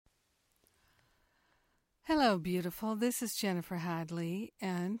Hello, beautiful. This is Jennifer Hadley,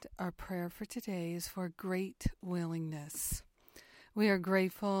 and our prayer for today is for great willingness. We are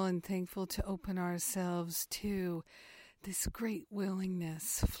grateful and thankful to open ourselves to this great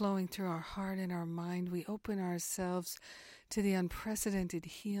willingness flowing through our heart and our mind. We open ourselves to the unprecedented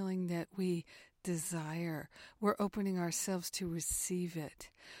healing that we desire. We're opening ourselves to receive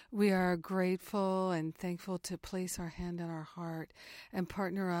it. We are grateful and thankful to place our hand on our heart and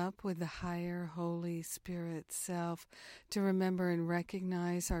partner up with the higher Holy Spirit self to remember and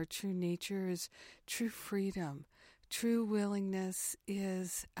recognize our true nature is true freedom. True willingness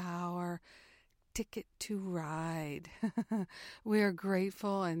is our ticket to ride. We are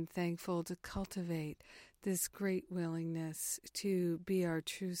grateful and thankful to cultivate this great willingness to be our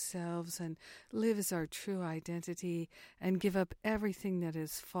true selves and live as our true identity and give up everything that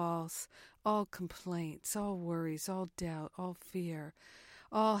is false, all complaints, all worries, all doubt, all fear,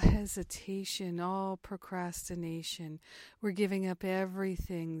 all hesitation, all procrastination. We're giving up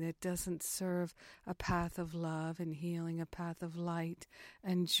everything that doesn't serve a path of love and healing, a path of light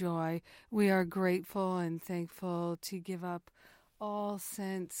and joy. We are grateful and thankful to give up all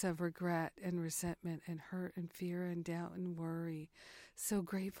sense of regret and resentment and hurt and fear and doubt and worry. So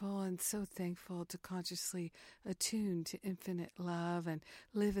grateful and so thankful to consciously attune to infinite love and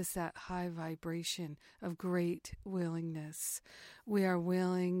live as that high vibration of great willingness. We are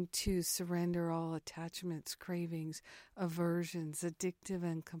willing to surrender all attachments, cravings, aversions, addictive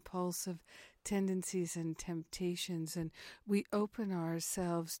and compulsive tendencies and temptations, and we open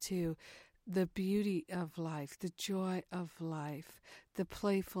ourselves to the beauty of life, the joy of life, the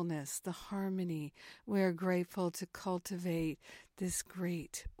playfulness, the harmony. We are grateful to cultivate this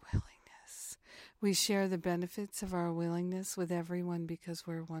great willingness. We share the benefits of our willingness with everyone because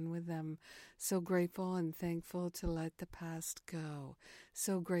we're one with them. So grateful and thankful to let the past go.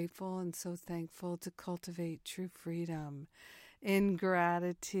 So grateful and so thankful to cultivate true freedom. In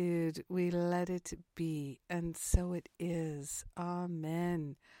gratitude, we let it be, and so it is.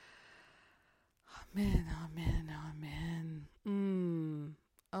 Amen. Amen, amen, amen.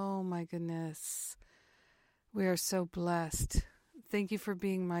 Oh my goodness. We are so blessed. Thank you for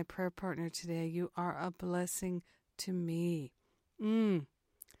being my prayer partner today. You are a blessing to me.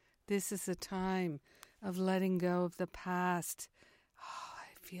 This is a time of letting go of the past. Oh,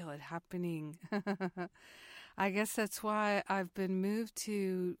 I feel it happening. I guess that's why I've been moved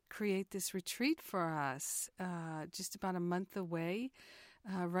to create this retreat for us, just about a month away.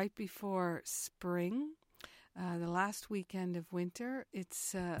 Right before spring, the last weekend of winter.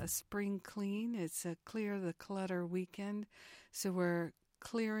 It's a spring clean. It's a clear the clutter weekend. So we're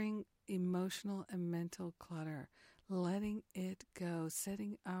clearing emotional and mental clutter, letting it go,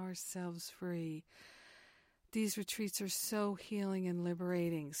 setting ourselves free. These retreats are so healing and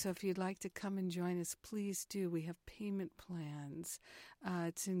liberating. So if you'd like to come and join us, please do. We have payment plans.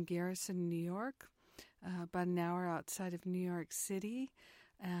 It's in Garrison, New York. About an hour outside of New York City,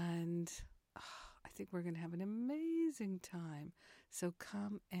 and I think we're going to have an amazing time. So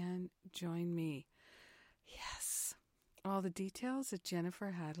come and join me. Yes. All the details at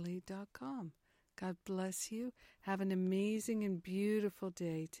jenniferhadley.com. God bless you. Have an amazing and beautiful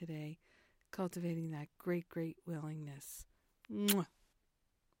day today, cultivating that great, great willingness. Mwah.